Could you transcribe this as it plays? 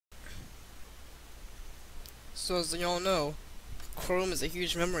So as y'all know, Chrome is a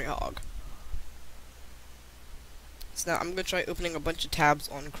huge memory hog. So now I'm gonna try opening a bunch of tabs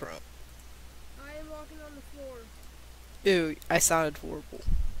on Chrome. I am walking on the floor. Ew, I sounded horrible.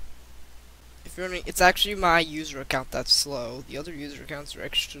 If you're wondering, it's actually my user account that's slow. The other user accounts are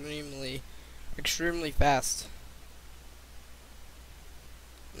extremely fast.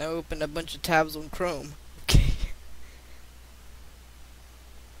 Now open a bunch of tabs on Chrome. Okay.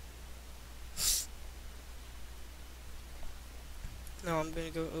 Now I'm gonna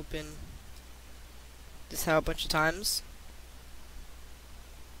go open this tab a bunch of times.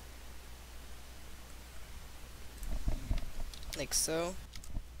 Like so.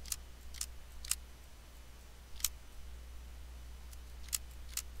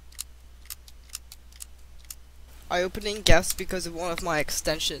 I opened in guest because of one of my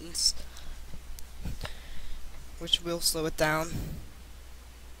extensions, which will slow it down.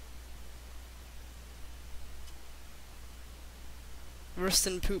 Worse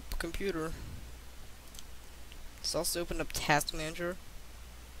than poop computer. Let's also open up Task Manager.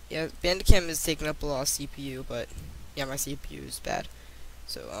 Yeah, Bandicam is taking up a lot of CPU, but yeah, my CPU is bad.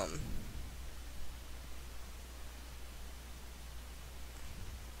 So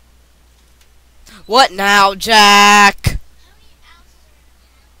what now, Jack?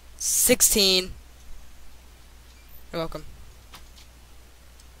 16. You're welcome.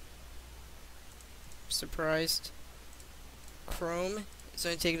 Surprised. Chrome is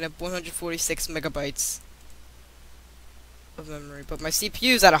only taking up 146 megabytes of memory, but my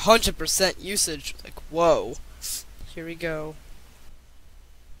CPU is at 100% usage. Like, whoa. Here we go.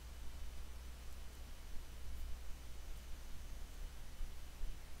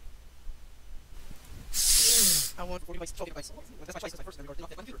 I want 40 bytes, 12 gigabytes. That's my choice. That's my first memory card. Not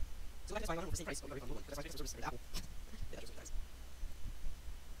my computer. So I can find one for the same price. That's my choice for Apple. Yeah, that's really nice.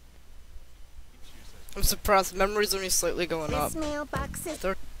 I'm surprised. Memory's only slightly going up.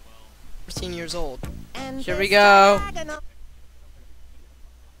 13 years old. Here we go.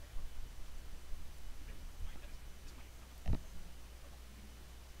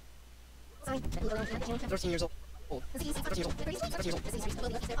 "13 years old. 13 years old.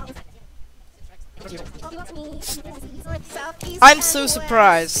 13 years old. I'm so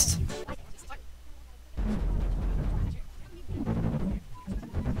surprised.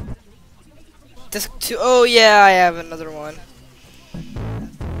 Disc 2. Oh yeah, I have another one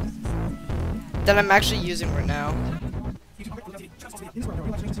that I'm actually using right now.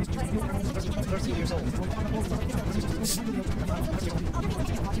 13 years old.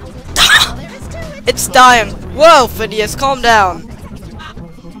 It's dying. Whoa, Phineas, calm down.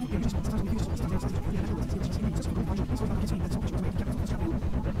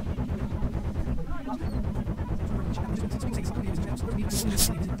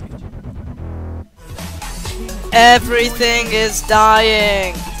 Everything is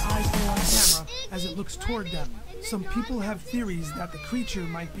dying. As it looks toward them, some people have theories that the creature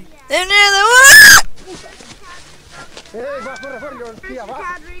might be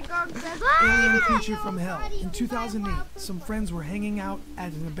alien creature from hell. In 2008, some friends were hanging out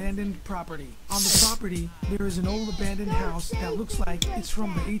at an abandoned property. On the property, there is an old abandoned house that looks like it's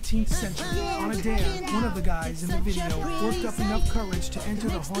from the 18th century. On a dare, one of the guys in the video worked up enough courage to enter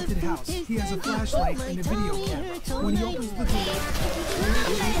the haunted house. He has a flashlight and a video camera. When he opens the door,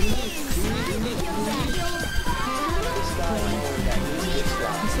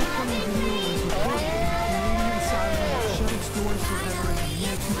 this upcoming video was recorded and remaining inside shut its doors forever in the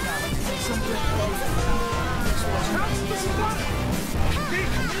year 2000.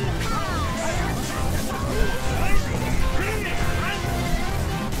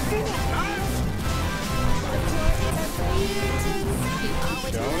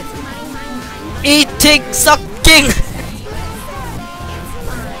 Eating, sucking.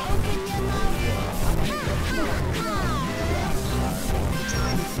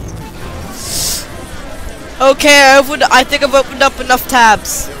 Okay, I think I've opened up enough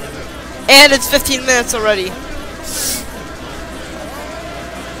tabs. And it's 15 minutes already. Look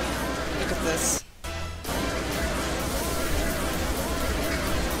at this.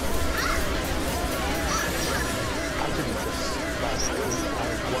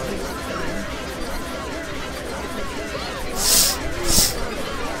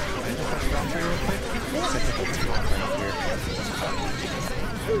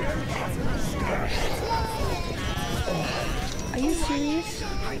 Are you serious?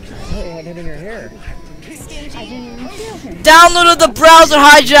 Hey, I had it in your hair. I didn't even feel him. Downloaded the browser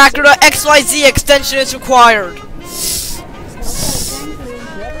hijacker. The XYZ extension is required. Never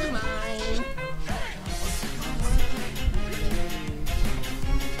mind.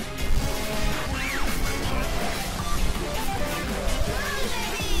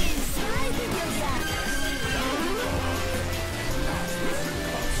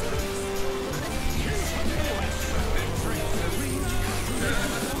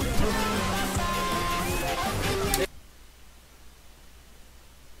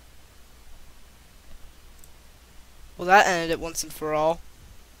 Well, that ended it once and for all.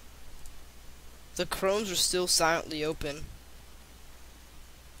 The Chromes are still silently open.